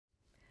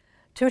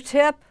To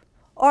tip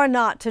or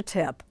not to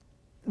tip?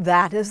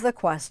 That is the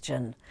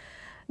question.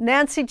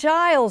 Nancy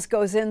Giles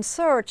goes in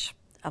search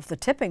of the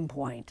tipping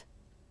point.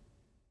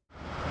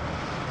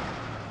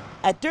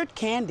 At Dirt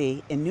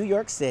Candy in New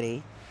York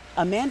City,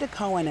 Amanda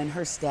Cohen and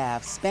her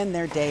staff spend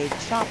their day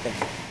chopping,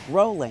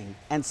 rolling,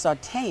 and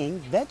sautéing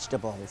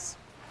vegetables.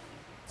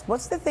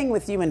 What's the thing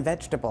with you and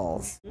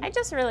vegetables? I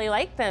just really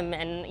like them,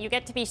 and you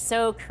get to be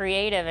so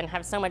creative and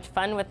have so much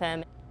fun with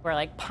them. We're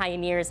like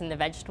pioneers in the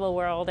vegetable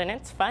world, and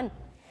it's fun.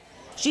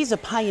 She's a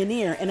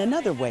pioneer in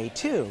another way,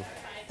 too.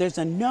 There's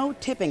a no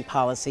tipping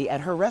policy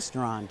at her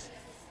restaurant.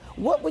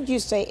 What would you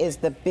say is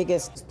the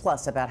biggest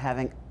plus about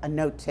having a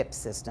no-tip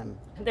system?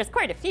 There's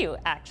quite a few,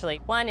 actually.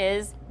 One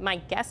is my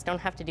guests don't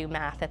have to do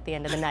math at the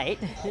end of the night.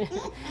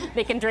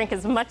 They can drink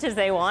as much as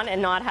they want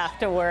and not have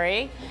to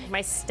worry.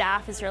 My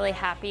staff is really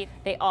happy.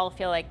 They all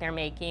feel like they're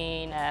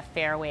making a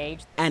fair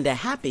wage. And a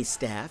happy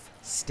staff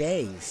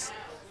stays.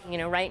 You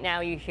know, right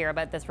now you hear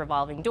about this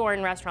revolving door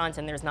in restaurants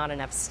and there's not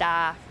enough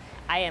staff.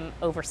 I am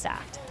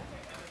overstaffed.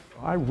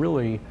 I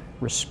really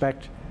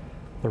respect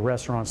the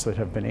restaurants that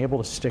have been able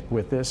to stick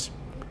with this.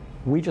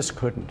 We just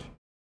couldn't.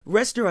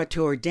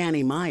 Restaurateur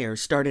Meyer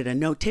started a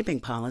no-tipping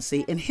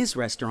policy in his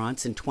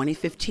restaurants in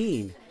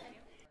 2015.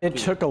 It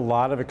took a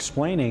lot of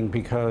explaining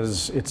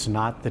because it's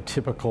not the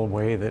typical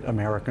way that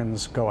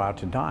Americans go out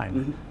to dine.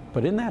 Mm-hmm.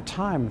 But in that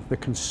time, the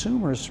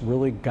consumers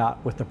really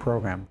got with the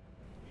program.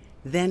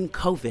 Then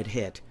COVID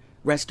hit.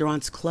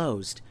 Restaurants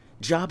closed.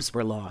 Jobs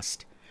were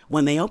lost.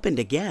 When they opened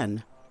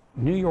again,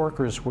 New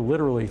Yorkers were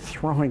literally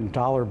throwing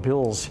dollar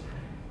bills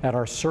at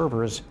our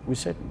servers. We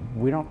said,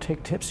 we don't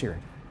take tips here.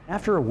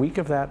 After a week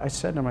of that, I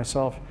said to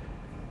myself,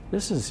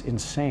 this is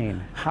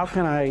insane. How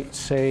can I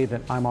say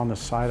that I'm on the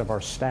side of our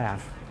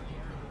staff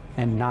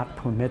and not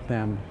permit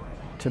them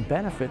to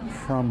benefit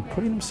from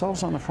putting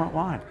themselves on the front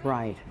line?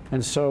 Right.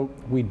 And so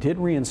we did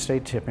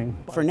reinstate tipping.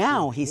 For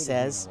now, he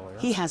says,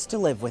 he has to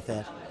live with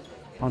it.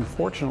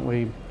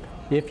 Unfortunately,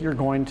 if you're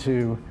going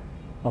to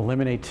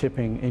eliminate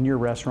tipping in your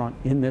restaurant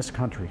in this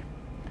country,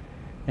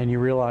 and you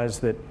realize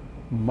that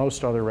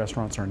most other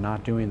restaurants are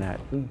not doing that,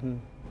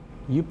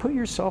 you put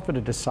yourself at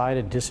a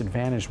decided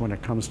disadvantage when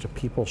it comes to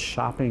people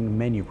shopping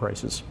menu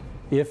prices.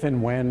 If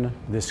and when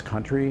this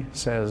country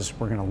says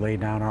we're going to lay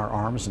down our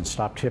arms and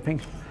stop tipping,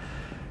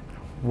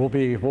 we'll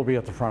be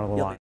at the front of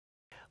the line.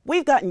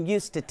 We've gotten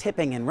used to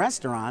tipping in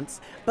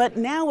restaurants, but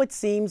now it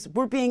seems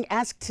we're being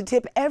asked to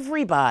tip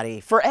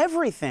everybody for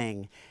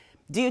everything.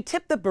 Do you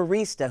tip the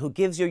barista who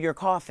gives you your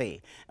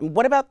coffee? And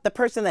what about the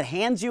person that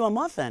hands you a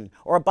muffin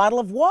or a bottle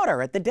of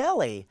water at the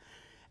deli?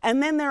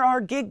 And then there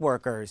are gig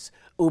workers,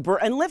 Uber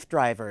and Lyft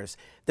drivers,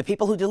 the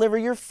people who deliver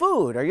your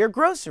food or your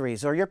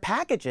groceries or your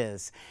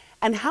packages.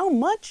 And how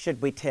much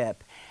should we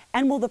tip?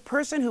 And will the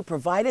person who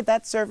provided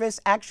that service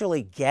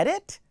actually get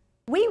it?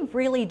 We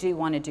really do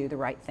want to do the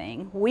right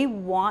thing. We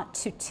want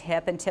to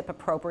tip and tip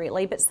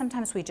appropriately, but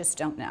sometimes we just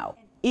don't know.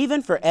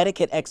 Even for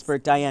etiquette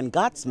expert Diane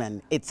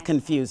Gottsman, it's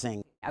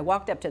confusing. I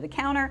walked up to the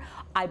counter,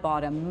 I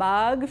bought a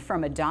mug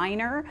from a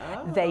diner.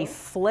 They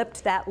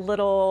flipped that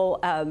little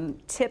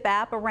tip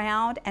app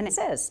around and it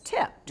says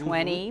tip,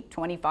 20,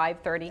 25,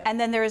 30. And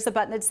then there is a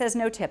button that says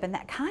no tip, and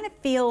that kind of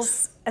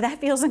feels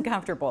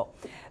uncomfortable.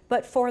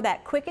 But for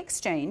that quick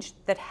exchange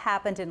that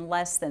happened in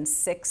less than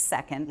 6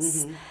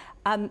 seconds,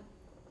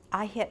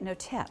 I hit no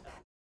tip.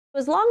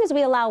 As long as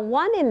we allow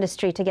one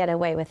industry to get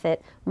away with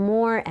it,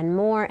 more and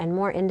more and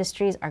more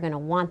industries are going to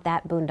want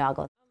that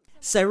boondoggle.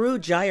 Saru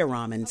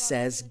Jayaraman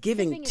says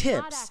giving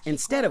tips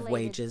instead of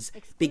wages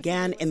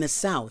began in the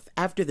South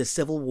after the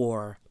Civil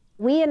War.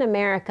 We in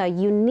America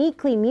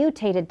uniquely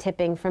mutated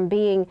tipping from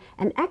being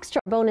an extra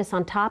bonus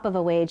on top of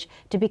a wage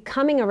to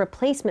becoming a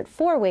replacement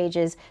for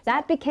wages.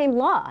 That became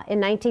law in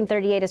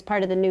 1938 as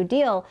part of the New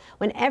Deal,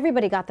 when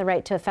everybody got the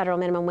right to a federal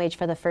minimum wage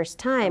for the first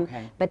time,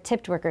 but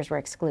tipped workers were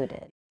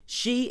excluded.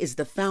 She is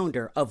the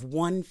founder of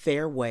One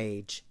Fair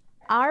Wage.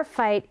 Our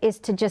fight is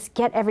to just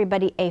get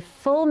everybody a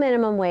full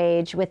minimum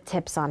wage with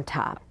tips on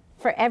top.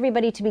 For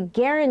everybody to be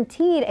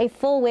guaranteed a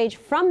full wage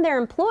from their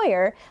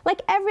employer,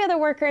 like every other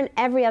worker in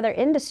every other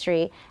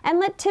industry, and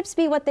let tips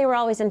be what they were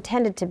always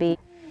intended to be.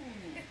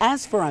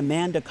 As for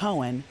Amanda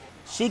Cohen,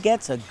 she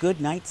gets a good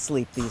night's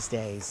sleep these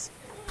days.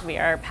 We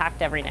are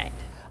packed every night.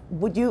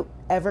 Would you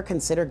ever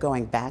consider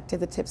going back to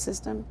the tip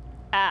system?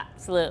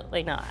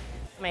 Absolutely not.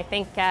 I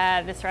think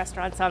this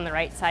restaurant's on the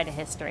right side of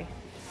history.